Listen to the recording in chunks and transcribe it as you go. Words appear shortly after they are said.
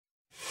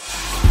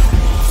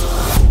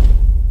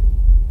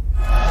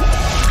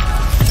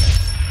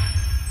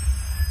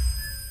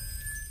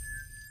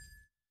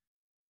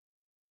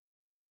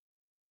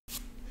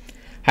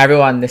Hi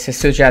everyone, this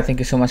is Suja. Thank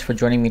you so much for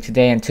joining me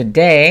today. And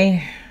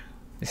today,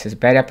 this is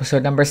bed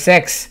episode number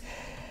 6.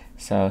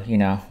 So,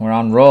 we're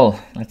on roll.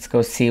 Let's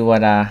go see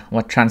what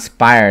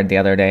transpired the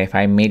other day, if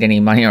I made any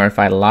money or if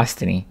I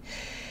lost any.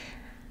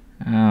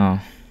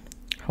 Oh,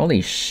 holy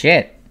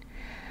shit.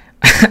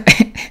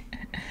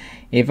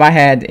 If I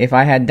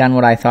had done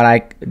what I thought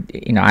I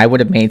would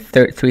have made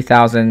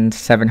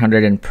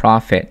 3,700 in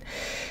profit.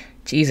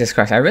 Jesus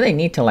Christ, I really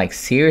need to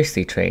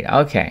seriously trade.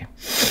 Okay.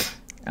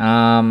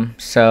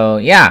 So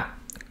yeah,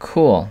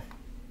 cool.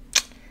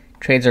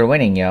 Trades are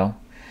winning, yo.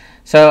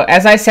 So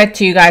as I said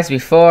to you guys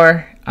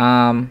before,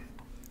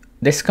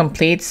 this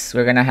completes.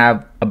 We're gonna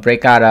have a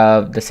breakout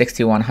of the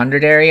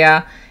 6100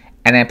 area,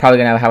 and then probably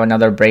gonna have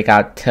another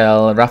breakout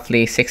till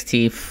roughly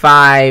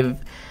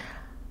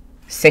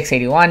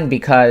 65,681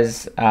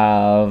 because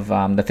of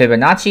the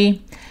Fibonacci,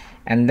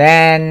 and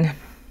then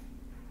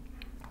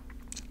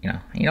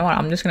you know what?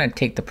 I'm just gonna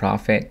take the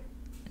profit.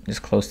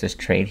 Just close this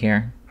trade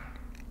here.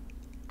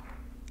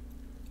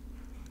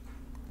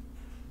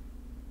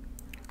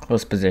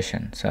 Close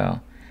position.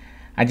 So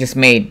I just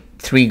made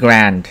 3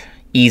 grand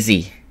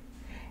easy.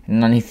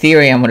 And on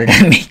Ethereum, what did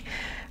I make?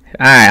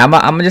 All right,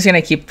 I'm just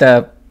gonna keep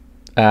the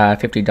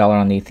 $50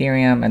 on the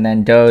Ethereum, and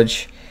then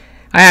Doge.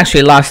 I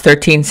actually lost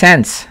 13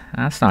 cents.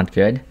 That's not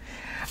good.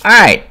 All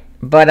right,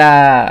 but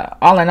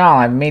all in all,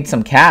 I've made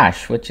some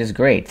cash, which is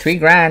great. 3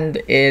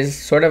 grand is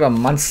sort of a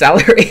month's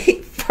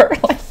salary for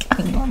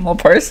a normal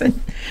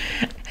person.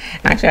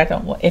 Actually, I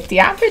don't. If the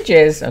average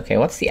is okay,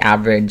 what's the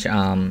average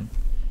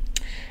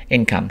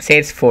income? Say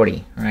it's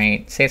 40,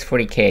 right? Say it's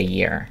 40K a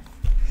year.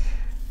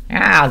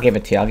 I'll give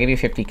it to you. I'll give you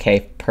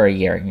 50K per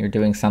year. You're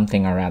doing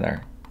something or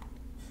other.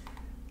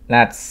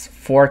 That's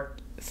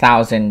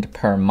 4,000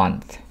 per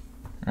month,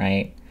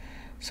 right?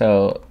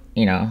 So,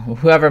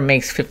 whoever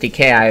makes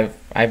 50K,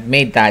 I've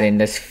made that in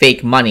this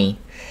fake money,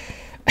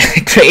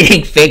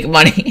 trading fake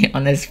money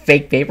on this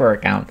fake paper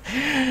account,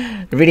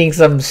 reading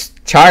some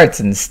charts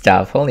and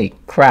stuff. Holy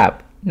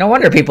crap. No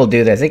wonder people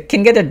do this. It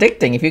can get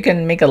addicting. If you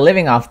can make a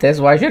living off this,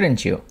 why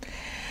shouldn't you?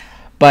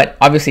 But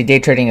obviously day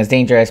trading is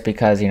dangerous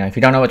because, if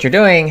you don't know what you're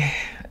doing,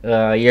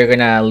 you're going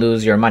to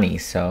lose your money.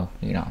 So,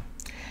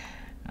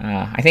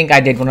 I think I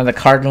did one of the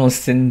cardinal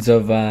sins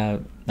of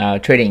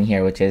trading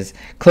here, which is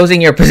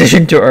closing your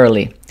position too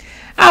early.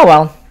 Oh,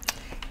 well,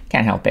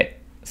 can't help it.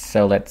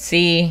 So let's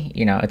see,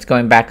 it's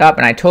going back up.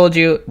 And I told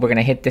you we're going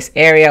to hit this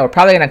area. We're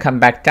probably going to come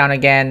back down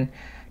again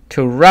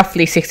to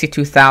roughly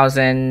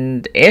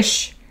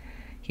 62,000-ish.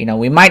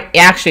 We might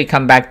actually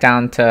come back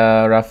down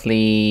to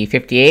roughly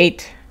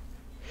 58.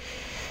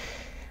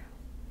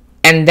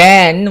 And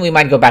then we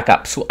might go back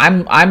up. So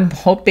I'm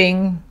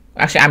hoping,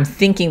 actually I'm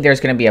thinking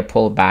there's going to be a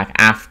pullback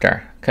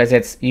after. Because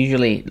it's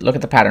usually, look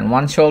at the pattern.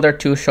 1 shoulder,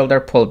 2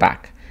 shoulder,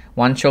 pullback.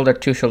 1 shoulder,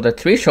 2 shoulder,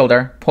 3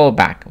 shoulder,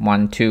 pullback.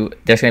 1, 2,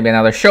 there's going to be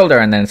another shoulder,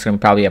 and then it's going to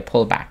be probably a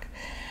pullback.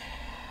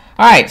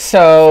 Alright,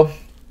 so,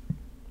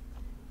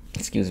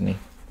 excuse me.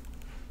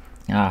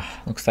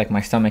 Looks like my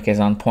stomach is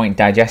on point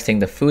digesting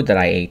the food that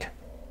I ate.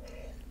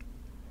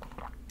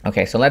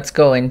 Okay, so let's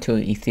go into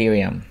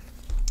Ethereum.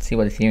 See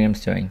what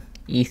Ethereum's doing.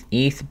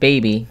 ETH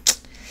baby.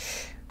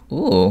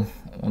 Ooh,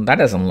 well, that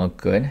doesn't look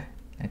good.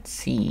 Let's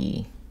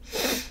see.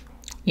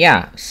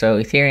 Yeah,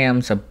 so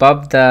Ethereum's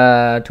above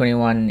the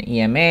 21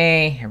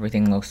 EMA.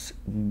 Everything looks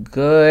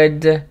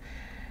good.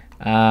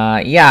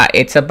 Yeah,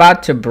 it's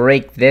about to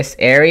break this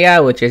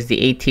area, which is the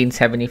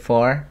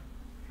 1874.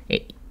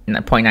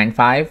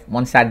 0.95.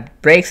 Once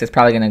that breaks, it's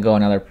probably going to go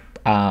another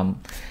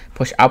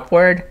push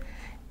upward,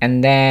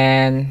 and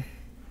then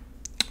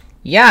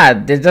yeah,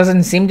 this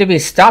doesn't seem to be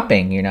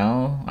stopping.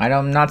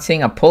 I'm not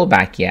seeing a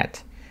pullback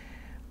yet,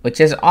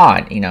 which is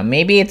odd.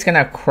 Maybe it's going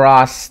to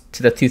cross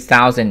to the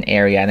 2000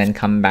 area and then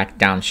come back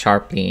down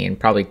sharply and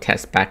probably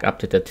test back up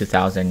to the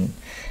 2000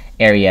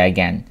 area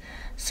again.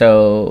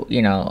 So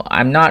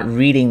I'm not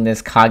reading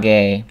this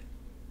Kage,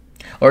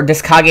 or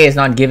this Kage is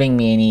not giving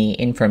me any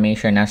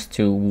information as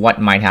to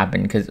what might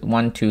happen, because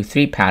 1, 2,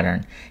 3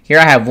 pattern. Here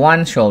I have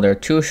 1 shoulder,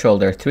 2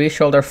 shoulder, 3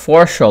 shoulder,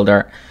 4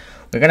 shoulder.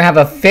 We're going to have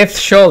a 5th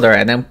shoulder,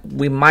 and then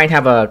we might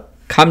have a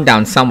come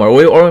down somewhere,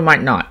 or we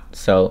might not.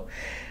 So,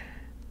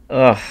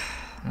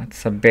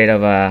 that's a bit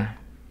of a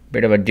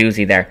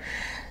doozy there.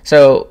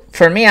 So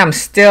for me, I'm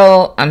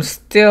still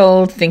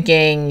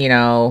thinking,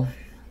 it'll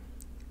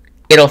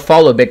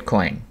follow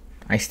Bitcoin.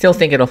 I still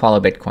think it'll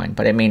follow Bitcoin,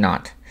 but it may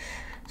not.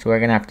 So we're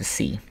going to have to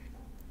see.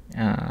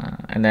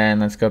 And then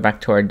let's go back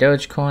to our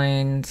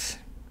Dogecoins.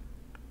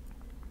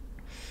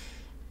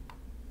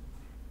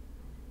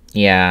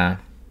 Yeah.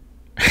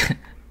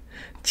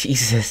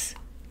 Jesus.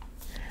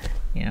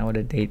 Yeah, what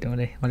did they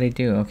do?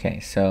 Okay,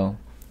 so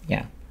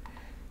yeah.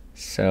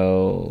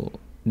 So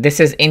this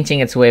is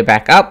inching its way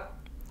back up.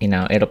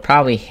 It'll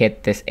probably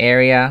hit this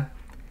area.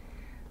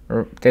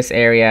 This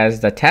area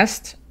is the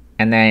test,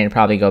 and then it'll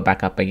probably go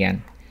back up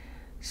again.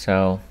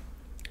 So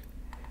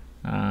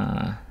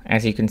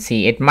as you can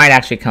see, it might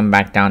actually come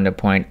back down to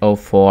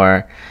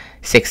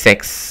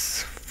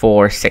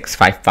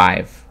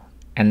 0.04664655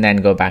 and then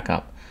go back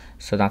up.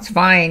 So that's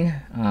fine.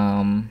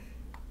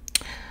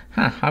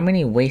 How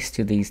many wastes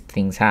do these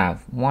things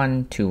have?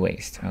 1, 2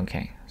 waste.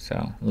 Okay,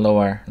 so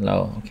lower,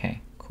 low.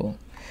 Okay, cool.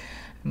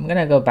 I'm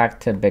gonna go back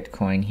to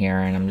Bitcoin here,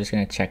 and I'm just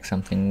gonna check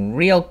something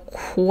real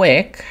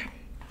quick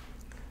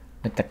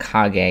with the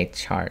Kage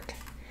chart.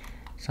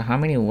 So how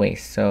many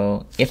wastes?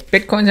 So if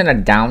Bitcoin's in a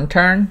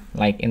downturn,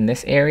 like in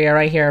this area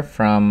right here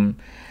from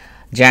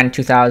Jan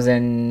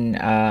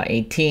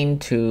 2018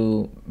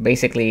 to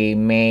basically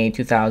May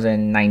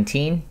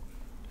 2019,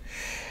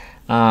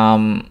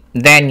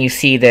 then you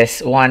see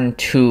this 1,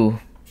 2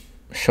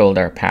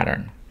 shoulder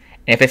pattern.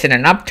 If it's in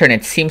an upturn,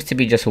 it seems to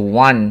be just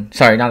one.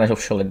 Sorry, not a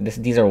shoulder.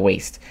 These are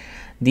waste.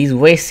 These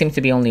wastes seem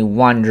to be only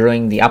one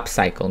during the up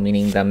cycle,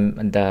 meaning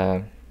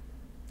the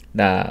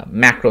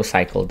macro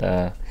cycle,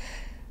 the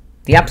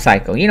up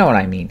cycle. You know what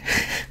I mean?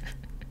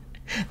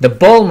 The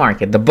bull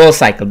market, the bull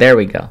cycle. There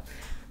we go.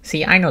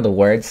 See, I know the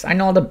words. I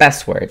know all the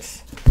best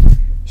words.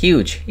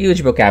 Huge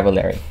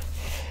vocabulary.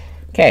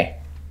 Okay.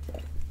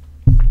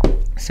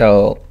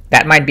 So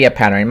that might be a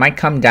pattern. It might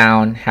come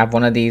down, have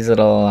one of these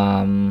little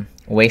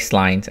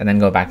waistlines, and then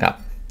go back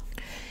up.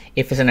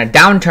 If it's in a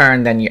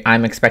downturn, then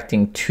I'm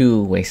expecting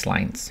 2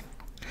 waistlines.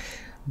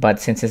 But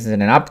since this is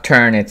in an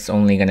upturn, it's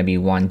only going to be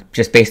 1,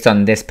 just based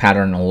on this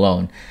pattern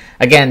alone.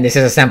 Again, this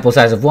is a sample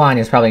size of 1.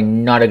 It's probably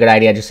not a good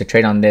idea just to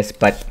trade on this,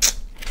 but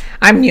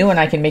I'm new and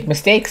I can make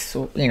mistakes,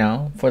 you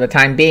know, for the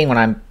time being when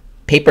I'm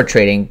paper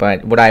trading.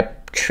 But would I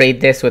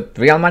trade this with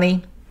real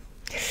money?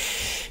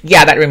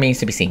 Yeah, that remains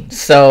to be seen.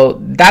 So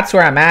that's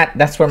where I'm at.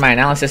 That's where my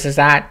analysis is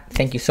at.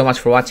 Thank you so much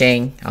for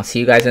watching. I'll see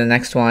you guys in the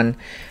next one.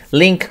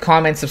 Link,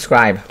 comment,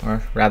 subscribe,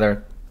 or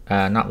rather,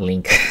 not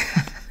link.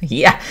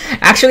 Yeah,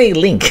 actually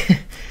link.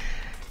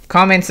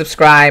 Comment,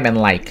 subscribe, and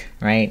like,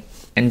 right?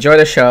 Enjoy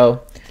the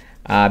show.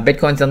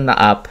 Bitcoin's on the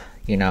up,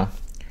 you know.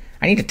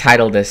 I need to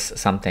title this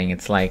something.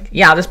 It's like,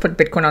 yeah, I'll just put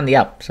Bitcoin on the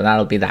up. So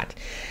that'll be that.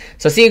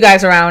 So see you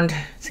guys around.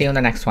 See you on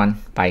the next one.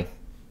 Bye.